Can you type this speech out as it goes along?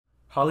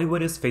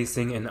Hollywood is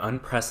facing an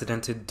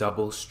unprecedented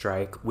double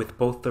strike, with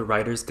both the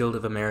Writers Guild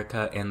of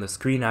America and the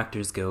Screen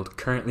Actors Guild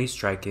currently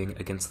striking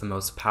against the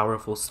most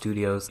powerful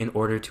studios in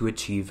order to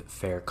achieve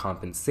fair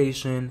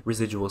compensation,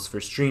 residuals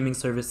for streaming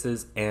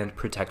services, and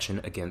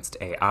protection against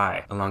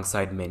AI,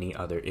 alongside many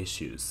other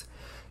issues.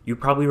 You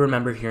probably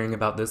remember hearing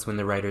about this when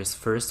the writers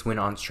first went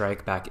on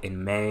strike back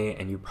in May,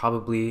 and you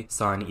probably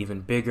saw an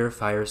even bigger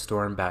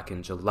firestorm back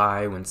in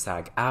July when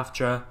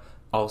SAG-AFTRA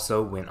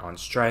also went on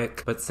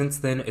strike. But since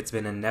then, it's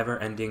been a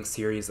never-ending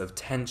series of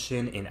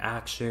tension,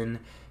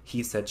 inaction,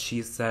 he said,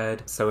 she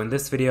said. So in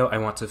this video, I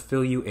want to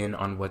fill you in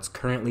on what's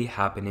currently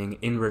happening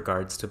in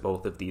regards to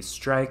both of these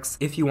strikes.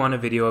 If you want a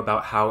video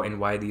about how and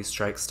why these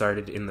strikes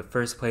started in the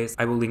first place,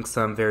 I will link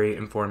some very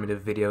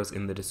informative videos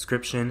in the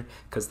description,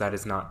 because that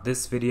is not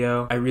this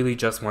video. I really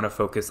just want to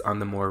focus on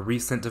the more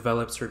recent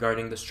develops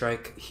regarding the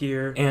strike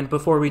here. And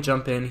before we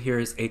jump in,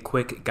 here's a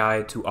quick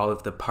guide to all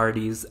of the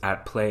parties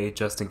at play,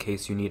 just in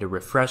case you need a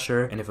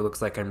refresher. And if it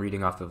looks like I'm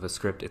reading off of a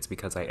script, it's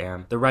because I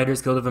am. The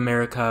Writers Guild of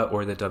America,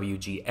 or the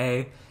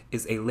WGA,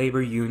 is a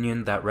labor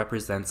union that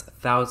represents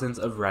thousands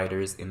of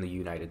writers in the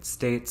United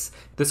States.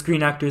 The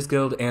Screen Actors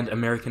Guild and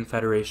American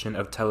Federation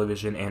of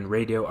Television and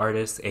Radio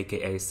Artists,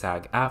 aka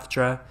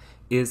SAG-AFTRA,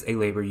 is a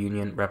labor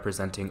union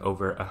representing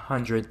over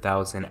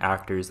 100,000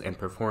 actors and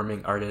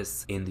performing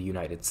artists in the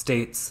United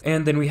States.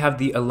 And then we have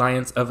the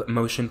Alliance of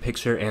Motion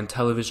Picture and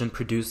Television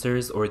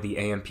Producers, or the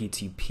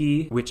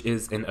AMPTP, which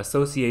is an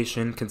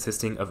association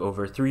consisting of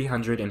over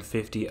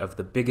 350 of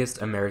the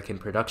biggest American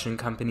production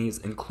companies,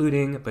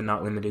 including, but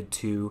not limited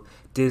to,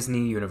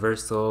 Disney,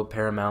 Universal,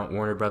 Paramount,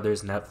 Warner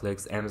Brothers,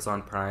 Netflix,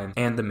 Amazon Prime,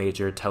 and the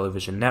major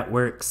television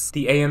networks.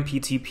 The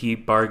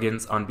AMPTP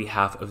bargains on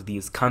behalf of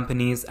these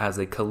companies as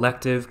a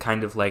collective,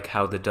 kind of like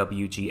how the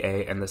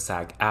WGA and the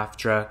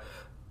SAG-AFTRA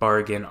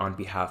bargain on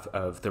behalf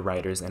of the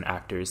writers and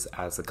actors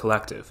as a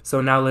collective. So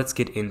now let's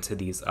get into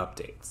these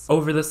updates.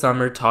 Over the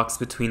summer, talks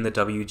between the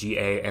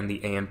WGA and the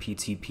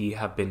AMPTP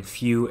have been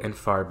few and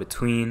far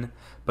between,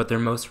 but their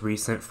most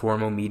recent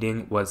formal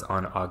meeting was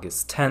on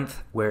August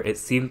 10th, where it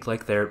seemed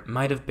like there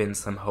might have been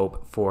some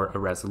hope for a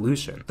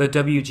resolution. The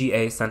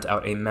WGA sent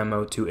out a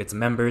memo to its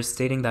members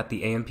stating that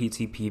the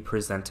AMPTP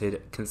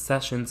presented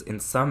concessions in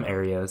some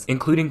areas,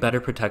 including better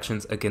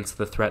protections against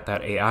the threat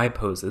that AI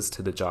poses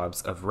to the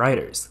jobs of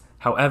writers.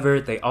 However,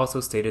 they also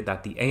stated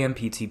that the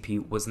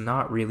AMPTP was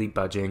not really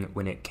budging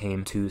when it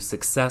came to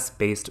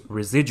success-based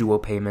residual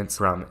payments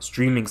from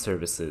streaming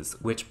services,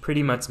 which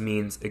pretty much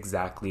means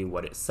exactly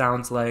what it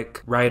sounds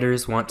like.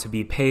 Writers want to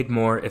be paid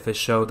more if a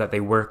show that they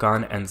work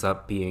on ends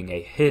up being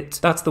a hit.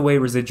 That's the way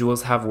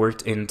residuals have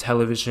worked in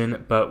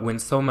television, but when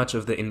so much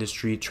of the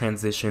industry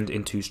transitioned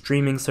into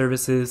streaming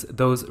services,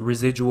 those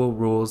residual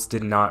rules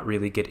did not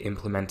really get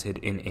implemented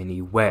in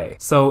any way.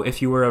 So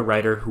if you were a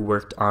writer who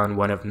worked on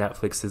one of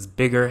Netflix's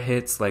bigger hits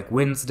like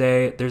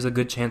Wednesday, there's a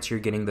good chance you're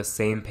getting the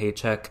same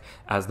paycheck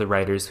as the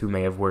writers who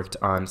may have worked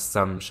on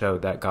some show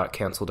that got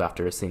canceled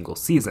after a single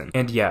season.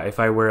 And yeah, if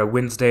I were a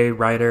Wednesday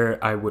writer,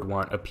 I would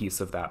want a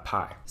piece of that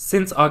pie.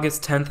 Since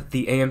August 10th,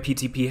 the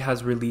AMPTP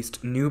has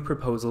released new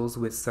proposals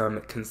with some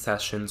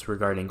concessions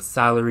regarding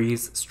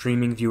salaries,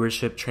 streaming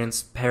viewership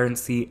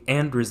transparency,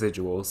 and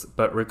residuals,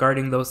 but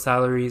regarding those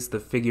salaries, the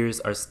figures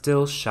are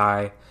still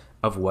shy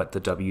of what the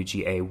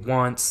WGA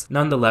wants.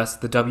 Nonetheless,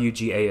 the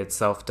WGA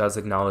itself does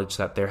acknowledge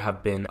that there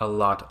have been a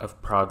lot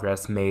of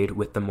progress made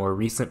with the more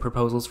recent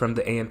proposals from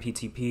the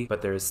AMPTP,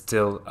 but there is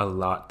still a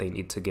lot they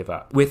need to give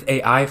up. With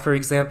AI, for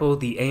example,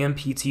 the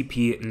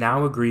AMPTP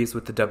now agrees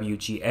with the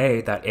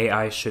WGA that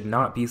AI should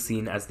not be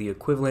seen as the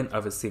equivalent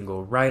of a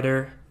single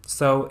writer.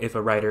 So, if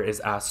a writer is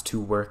asked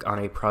to work on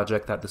a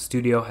project that the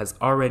studio has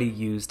already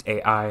used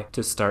AI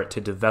to start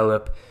to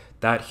develop,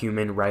 that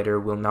human writer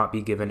will not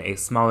be given a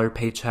smaller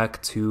paycheck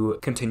to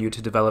continue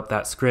to develop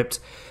that script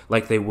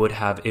like they would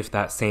have if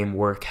that same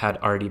work had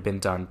already been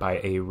done by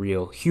a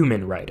real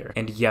human writer.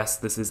 And yes,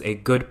 this is a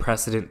good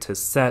precedent to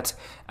set,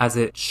 as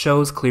it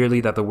shows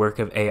clearly that the work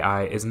of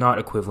AI is not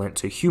equivalent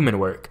to human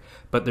work.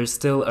 But there's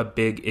still a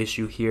big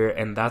issue here,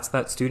 and that's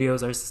that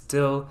studios are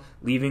still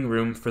leaving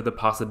room for the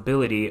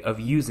possibility of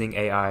using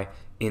AI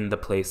in the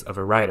place of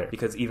a writer.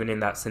 Because even in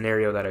that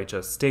scenario that I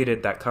just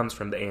stated that comes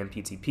from the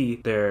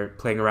AMPTP, they're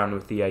playing around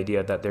with the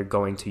idea that they're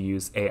going to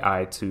use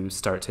AI to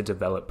start to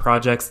develop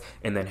projects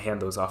and then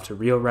hand those off to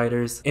real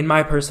writers. In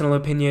my personal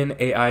opinion,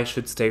 AI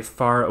should stay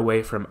far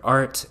away from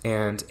art,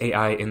 and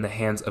AI in the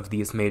hands of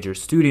these major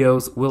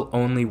studios will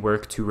only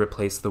work to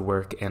replace the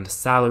work and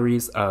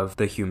salaries of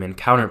the human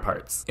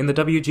counterparts. In the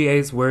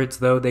WGA's words,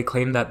 though, they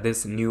claim that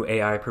this new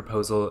AI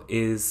proposal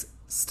is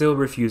still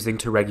refusing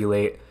to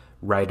regulate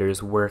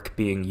writers' work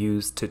being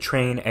used to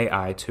train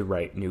AI to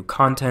write new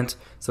content.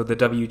 So the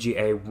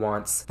WGA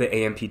wants the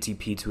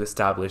AMPTP to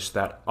establish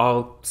that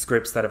all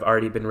scripts that have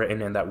already been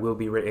written and that will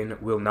be written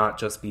will not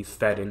just be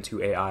fed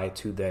into AI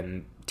to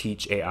then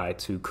teach AI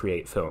to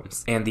create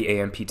films. And the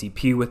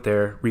AMPTP, with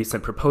their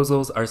recent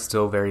proposals, are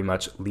still very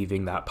much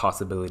leaving that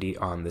possibility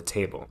on the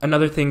table.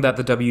 Another thing that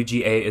the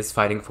WGA is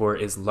fighting for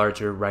is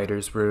larger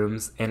writers'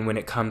 rooms, and when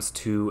it comes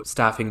to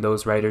staffing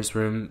those writers'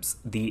 rooms,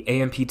 the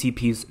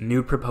AMPTP's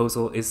new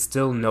proposal is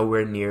still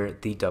nowhere near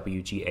the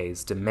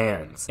WGA's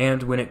demands.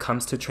 And when it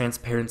comes to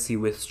transparency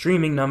with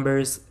streaming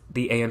numbers,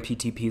 the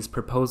AMPTP's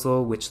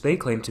proposal, which they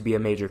claim to be a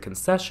major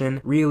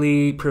concession,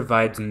 really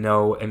provides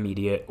no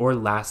immediate or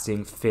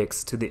lasting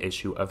fix to the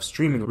issue of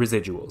streaming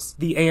residuals.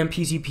 The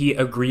AMPTP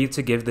agreed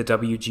to give the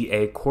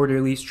WGA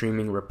quarterly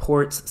streaming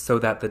reports so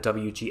that the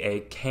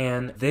WGA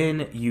can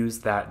then use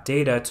that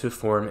data to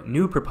form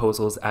new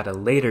proposals at a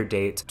later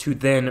date to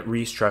then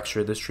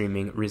restructure the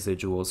streaming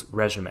residuals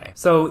resume.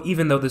 So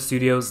even though the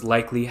studios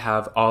likely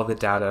have all the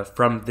data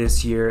from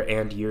this year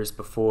and years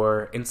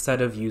before,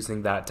 instead of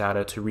using that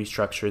data to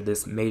restructure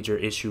this major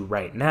issue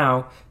right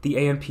now, the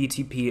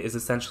AMPTP is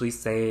essentially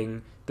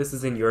saying, this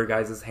is in your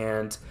guys'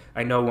 hand.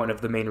 I know one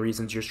of the main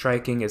reasons you're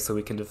striking is so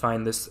we can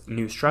define this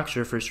new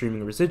structure for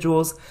streaming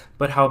residuals,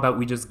 but how about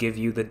we just give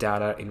you the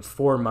data in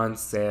 4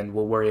 months and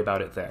we'll worry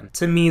about it then.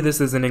 To me,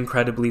 this is an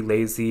incredibly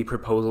lazy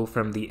proposal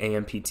from the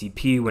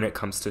AMPTP when it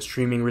comes to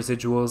streaming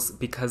residuals,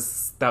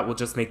 because that will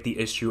just make the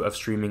issue of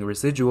streaming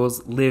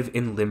residuals live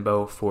in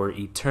limbo for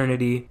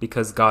eternity,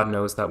 because God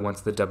knows that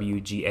once the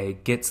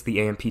WGA gets the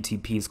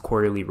AMPTP's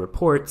quarterly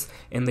reports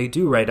and they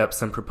do write up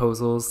some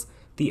proposals,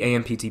 the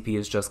AMPTP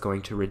is just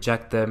going to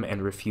reject them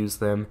and refuse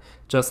them,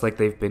 just like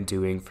they've been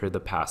doing for the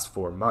past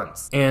 4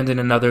 months. And in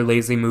another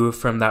lazy move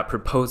from that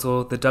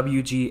proposal, the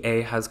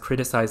WGA has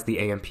criticized the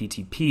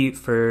AMPTP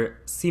for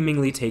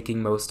seemingly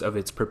taking most of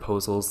its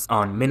proposals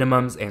on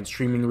minimums and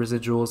streaming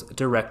residuals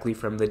directly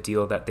from the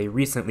deal that they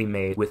recently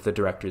made with the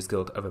Directors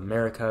Guild of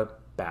America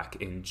back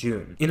in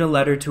June. In a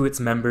letter to its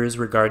members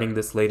regarding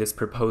this latest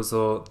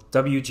proposal,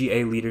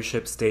 WGA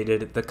leadership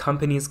stated, "The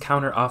company's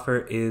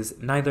counteroffer is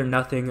neither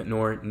nothing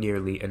nor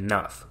nearly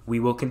enough. We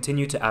will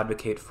continue to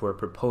advocate for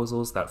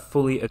proposals that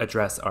fully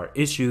address our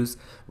issues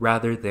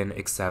rather than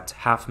accept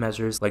half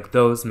measures like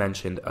those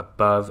mentioned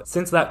above."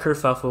 Since that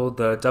kerfuffle,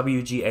 the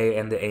WGA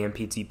and the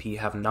AMPTP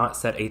have not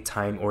set a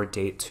time or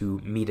date to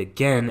meet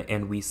again,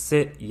 and we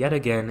sit yet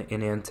again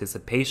in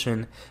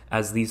anticipation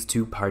as these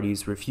two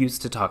parties refuse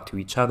to talk to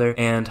each other,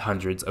 and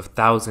hundreds of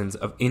thousands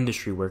of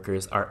industry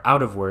workers are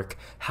out of work,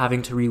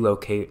 having to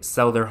relocate,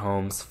 sell their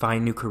homes,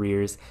 find new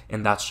careers,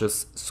 and that's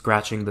just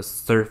scratching the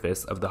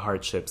surface of the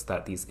hardships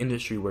that these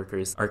industry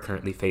workers are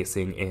currently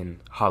facing in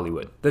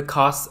Hollywood. The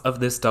costs of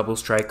this double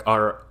strike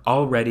are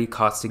already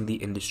costing the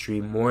industry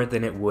more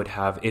than it would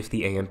have if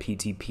the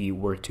AMPTP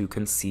were to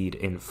concede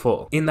in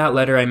full. In that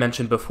letter I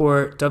mentioned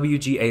before,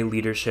 WGA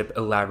leadership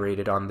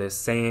elaborated on this,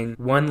 saying,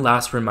 "One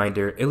last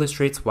reminder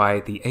illustrates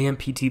why the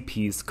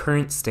AMPTP's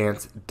current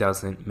stance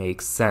doesn't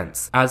make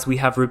sense. As we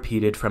have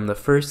repeated from the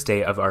first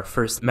day of our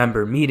first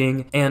member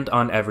meeting and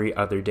on every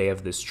other day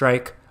of this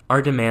strike,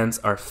 our demands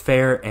are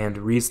fair and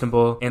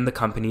reasonable, and the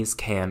companies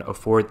can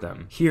afford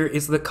them. Here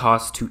is the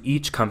cost to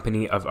each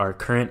company of our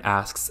current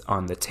asks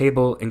on the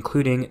table,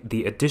 including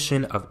the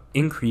addition of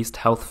increased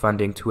health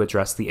funding to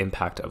address the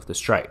impact of the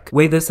strike.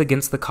 Weigh this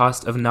against the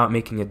cost of not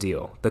making a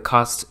deal, the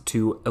cost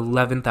to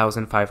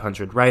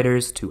 11,500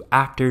 writers, to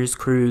actors,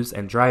 crews,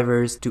 and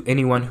drivers, to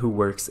anyone who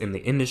works in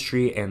the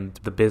industry and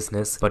the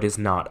business but is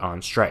not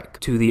on strike,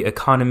 to the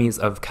economies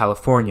of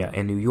California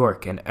and New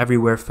York and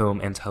everywhere film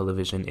and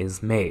television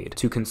is made,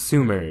 to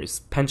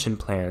consumers, pension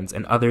plans,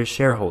 and other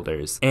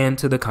shareholders, and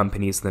to the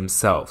companies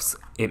themselves.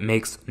 It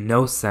makes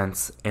no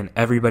sense, and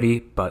everybody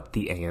but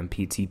the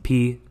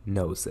AMPTP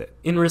knows it."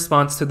 In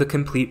response to the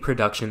complete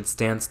production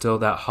standstill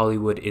that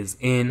Hollywood is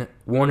in,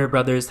 Warner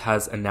Brothers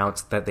has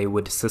announced that they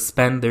would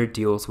suspend their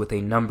deals with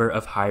a number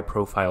of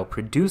high-profile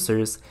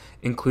producers,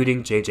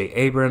 including J.J.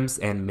 Abrams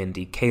and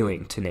Mindy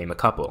Kaling, to name a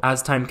couple.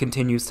 As time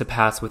continues to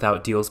pass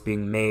without deals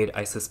being made,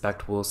 I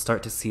suspect we'll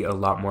start to see a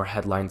lot more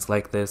headlines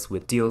like this,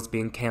 with deals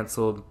being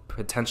canceled,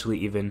 potentially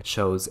even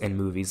shows and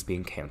movies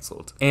being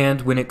canceled.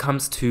 And when it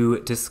comes to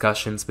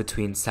discussions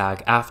between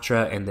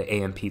SAG-AFTRA and the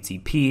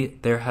AMPTP,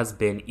 there has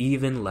been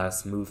even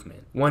less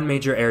movement. One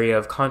major area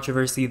of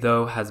controversy,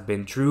 though, has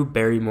been Drew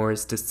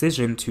Barrymore's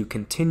decision to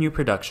continue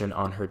production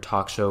on her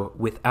talk show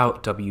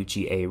without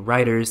WGA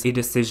writers, a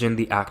decision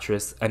the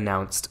actress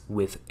announced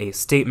with a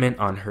statement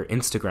on her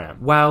Instagram.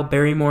 While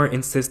Barrymore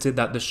insisted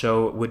that the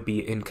show would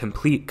be in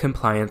complete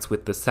compliance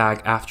with the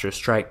SAG-AFTRA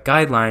strike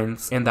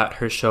guidelines and that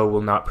her show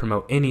will not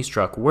promote any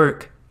struck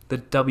work, the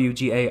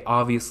WGA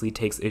obviously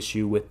takes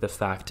issue with the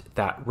fact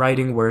that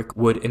writing work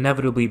would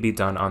inevitably be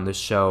done on the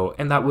show,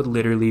 and that would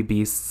literally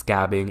be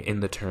scabbing in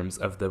the terms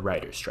of the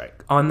writer's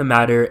strike. On the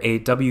matter, a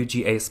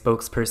WGA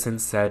spokesperson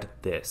said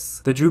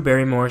this: "The Drew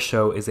Barrymore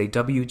show is a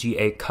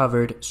WGA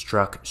covered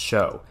struck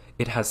show.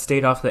 It has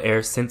stayed off the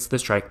air since the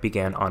strike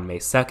began on May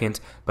 2nd,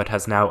 but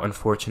has now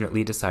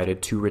unfortunately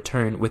decided to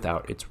return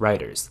without its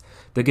writers.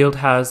 The Guild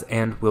has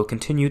and will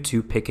continue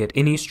to picket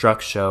any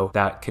struck show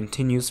that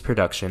continues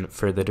production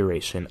for the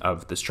duration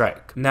of the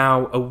strike.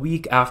 Now, a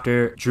week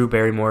after Drew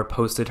Barrymore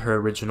posted her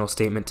original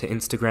statement to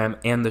Instagram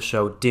and the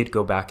show did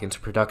go back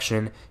into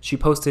production, she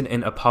posted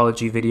an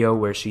apology video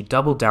where she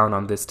doubled down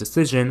on this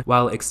decision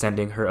while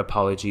extending her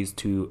apologies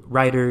to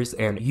writers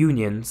and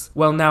unions.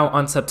 Well, now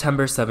on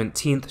September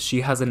 17th,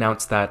 she has announced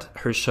that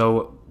her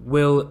show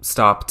will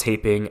stop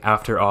taping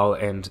after all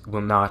and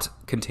will not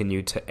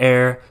continue to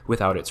air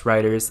without its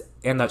writers,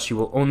 and that she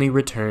will only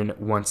return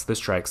once the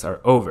strikes are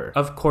over.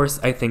 Of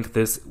course, I think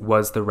this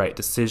was the right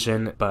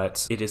decision,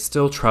 but it is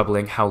still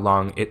troubling how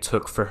long it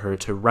took for her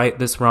to right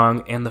this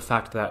wrong, and the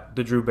fact that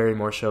the Drew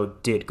Barrymore show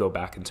did go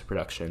back into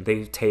production.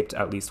 They taped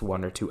at least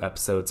 1 or 2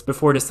 episodes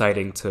before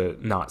deciding to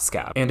not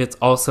scab. And it's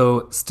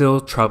also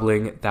still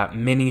troubling that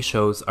many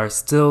shows are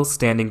still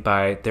standing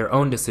by their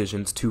own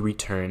decisions to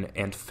return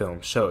and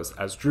film shows,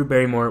 as Drew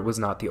Barrymore was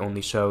not the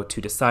only show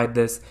to decide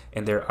this,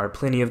 and there are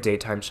plenty of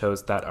daytime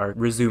shows that are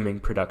resuming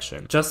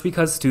production. Just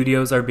because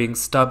studios are being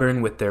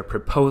stubborn with their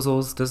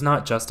proposals does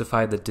not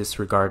justify the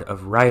disregard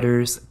of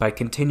writers. By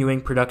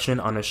continuing production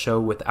on a show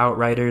without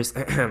writers,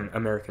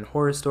 American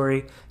Horror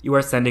Story, you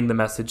are sending the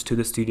message to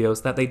the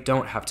studios that they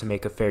don't have to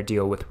make a fair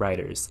deal with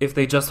writers. If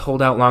they just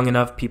hold out long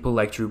enough, people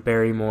like Drew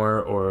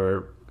Barrymore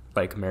or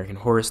like American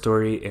Horror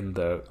Story in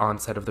the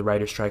onset of the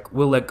writer's strike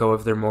will let go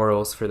of their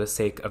morals for the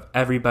sake of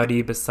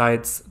everybody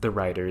besides the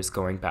writers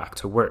going back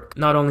to work.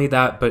 Not only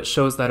that, but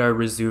shows that are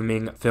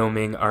resuming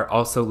filming are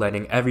also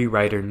letting every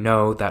writer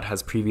know that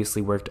has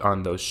previously worked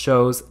on those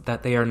shows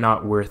that they are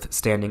not worth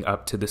standing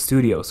up to the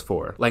studios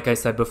for. Like I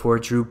said before,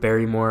 Drew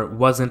Barrymore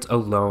wasn't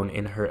alone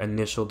in her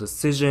initial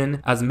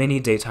decision, as many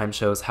daytime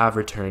shows have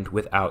returned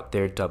without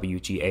their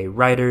WGA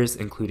writers,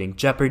 including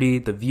Jeopardy,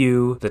 The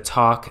View, The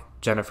Talk,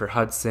 Jennifer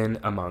Hudson,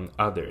 among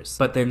others.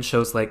 But then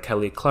shows like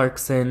Kelly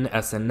Clarkson,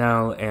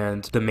 SNL,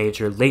 and the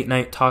major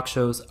late-night talk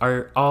shows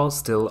are all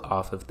still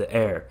off of the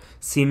air,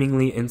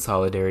 seemingly in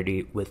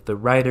solidarity with the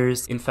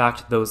writers. In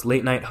fact, those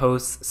late-night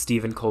hosts,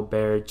 Stephen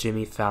Colbert,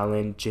 Jimmy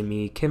Fallon,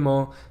 Jimmy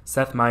Kimmel,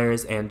 Seth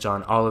Meyers, and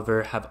John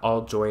Oliver have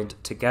all joined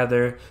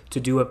together to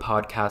do a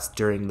podcast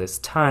during this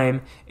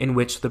time in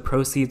which the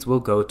proceeds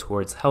will go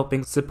towards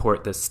helping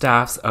support the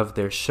staffs of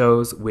their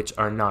shows which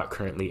are not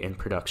currently in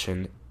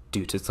production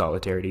due to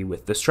solidarity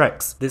with the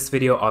strikes. This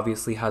video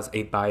obviously has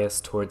a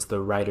bias towards the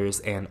writers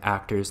and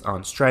actors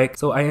on strike,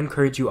 so I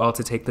encourage you all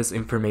to take this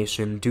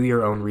information, do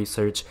your own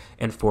research,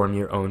 and form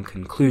your own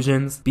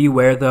conclusions.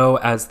 Beware though,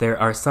 as there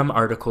are some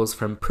articles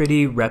from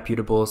pretty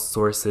reputable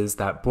sources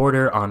that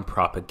border on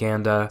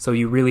propaganda, so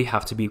you really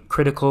have to be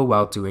critical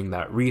while doing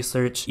that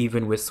research,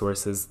 even with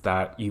sources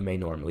that you may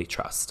normally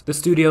trust. The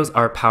studios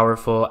are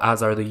powerful,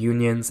 as are the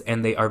unions,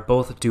 and they are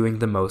both doing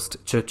the most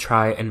to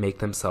try and make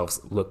themselves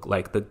look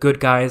like the good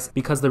guys,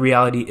 because the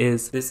reality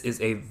is this is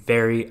a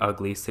very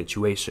ugly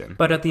situation.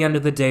 But at the end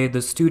of the day,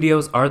 the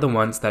studios are the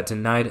ones that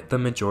denied the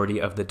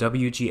majority of the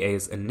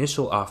WGA's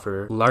initial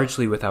offer,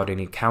 largely without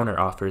any counter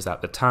offers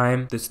at the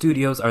time. The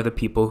studios are the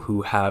people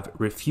who have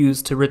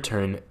refused to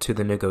return to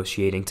the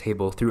negotiating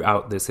table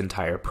throughout this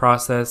entire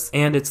process,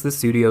 and it's the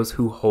studios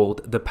who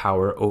hold the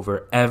power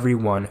over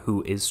everyone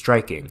who is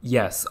striking.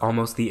 Yes,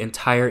 almost the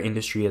entire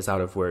industry is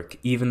out of work,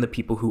 even the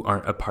people who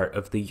aren't a part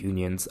of the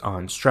unions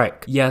on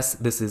strike. Yes,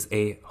 this is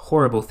a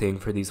horrible thing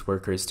for these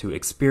workers to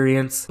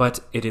experience,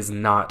 but it is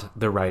not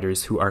the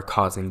writers who are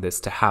causing this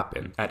to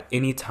happen. At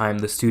any time,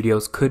 the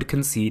studios could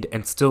concede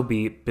and still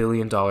be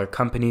billion-dollar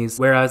companies,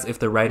 whereas if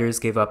the writers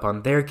gave up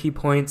on their key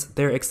points,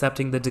 they're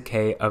accepting the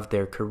decay of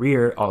their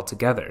career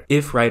altogether.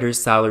 If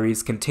writers'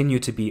 salaries continue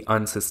to be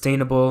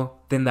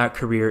unsustainable, then that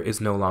career is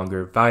no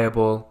longer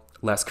viable.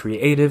 Less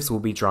creatives will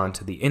be drawn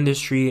to the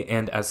industry,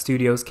 and as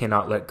studios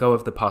cannot let go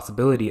of the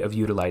possibility of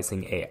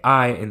utilizing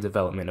AI in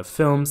development of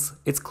films,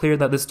 it's clear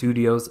that the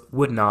studios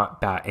would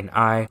not bat an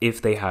eye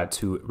if they had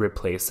to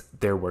replace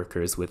their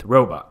workers with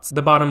robots.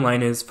 The bottom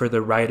line is, for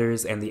the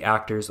writers and the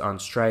actors on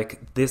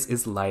strike, this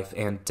is life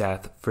and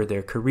death for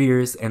their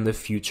careers and the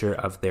future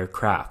of their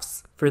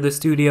crafts. For the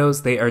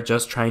studios, they are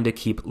just trying to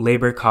keep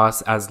labor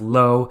costs as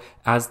low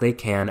as they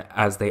can,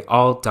 as they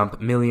all dump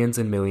millions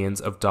and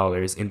millions of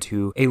dollars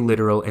into a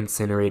literal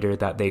incinerator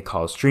that they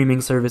call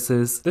streaming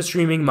services. The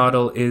streaming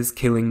model is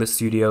killing the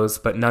studios,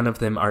 but none of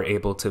them are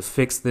able to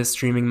fix this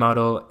streaming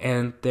model,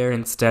 and they're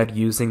instead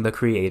using the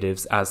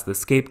creatives as the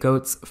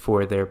scapegoats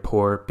for their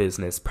poor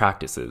business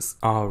practices.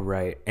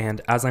 Alright,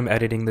 and as I'm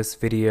editing this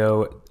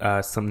video,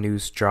 some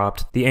news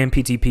dropped. The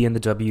AMPTP and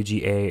the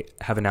WGA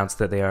have announced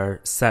that they are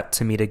set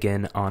to meet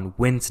again on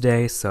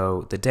Wednesday,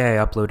 so the day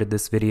I uploaded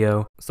this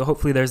video. So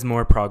hopefully there's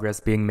more progress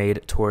being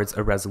made towards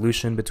a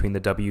resolution between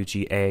the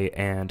WGA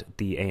and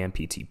the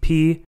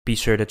AMPTP. Be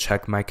sure to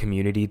check my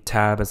community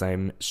tab, as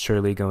I'm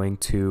surely going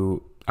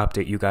to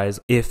update you guys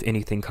if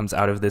anything comes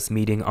out of this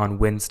meeting on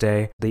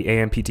Wednesday. The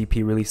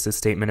AMPTP released a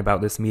statement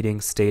about this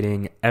meeting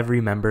stating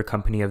every member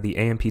company of the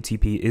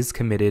AMPTP is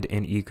committed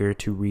and eager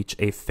to reach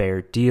a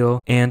fair deal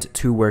and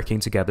to working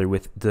together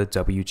with the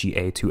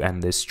WGA to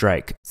end this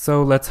strike.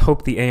 So let's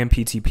hope the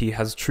AMPTP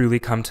has truly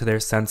come to their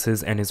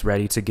senses and is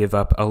ready to give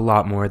up a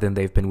lot more than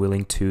they've been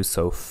willing to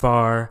so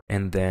far.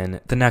 And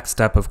then the next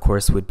step, of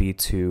course, would be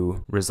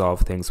to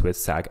resolve things with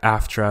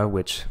SAG-AFTRA,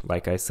 which,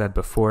 like I said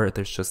before,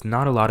 there's just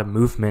not a lot of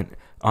movement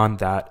on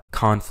that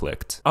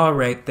conflict.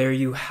 Alright, there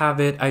you have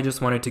it. I just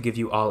wanted to give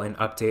you all an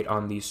update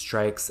on these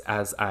strikes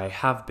as I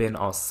have been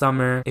all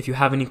summer. If you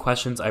have any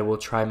questions, I will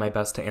try my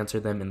best to answer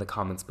them in the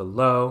comments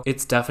below.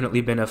 It's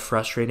definitely been a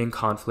frustrating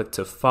conflict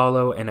to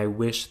follow, and I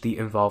wish the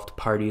involved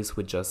parties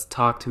would just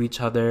talk to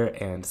each other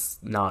and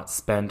not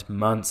spend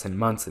months and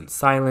months in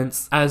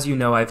silence. As you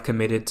know, I've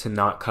committed to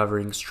not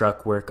covering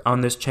struck work on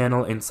this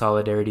channel in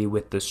solidarity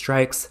with the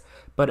strikes.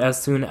 But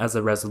as soon as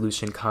a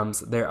resolution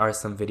comes, there are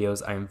some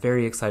videos I am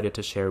very excited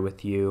to share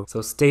with you.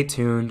 So stay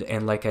tuned,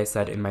 and like I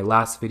said in my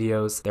last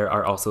videos, there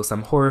are also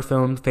some horror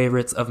film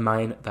favorites of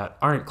mine that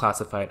aren't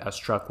classified as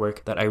struck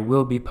work that I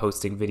will be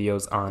posting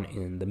videos on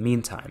in the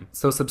meantime.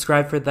 So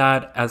subscribe for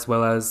that, as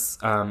well as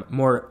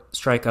more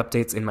strike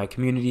updates in my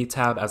community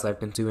tab as I've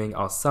been doing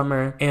all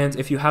summer. And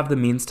if you have the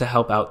means to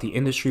help out the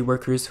industry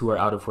workers who are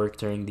out of work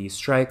during these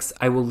strikes,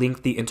 I will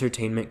link the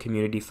Entertainment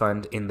Community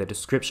Fund in the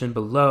description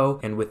below.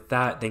 And with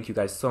that, thank you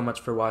guys so much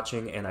for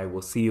watching, and I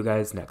will see you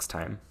guys next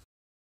time.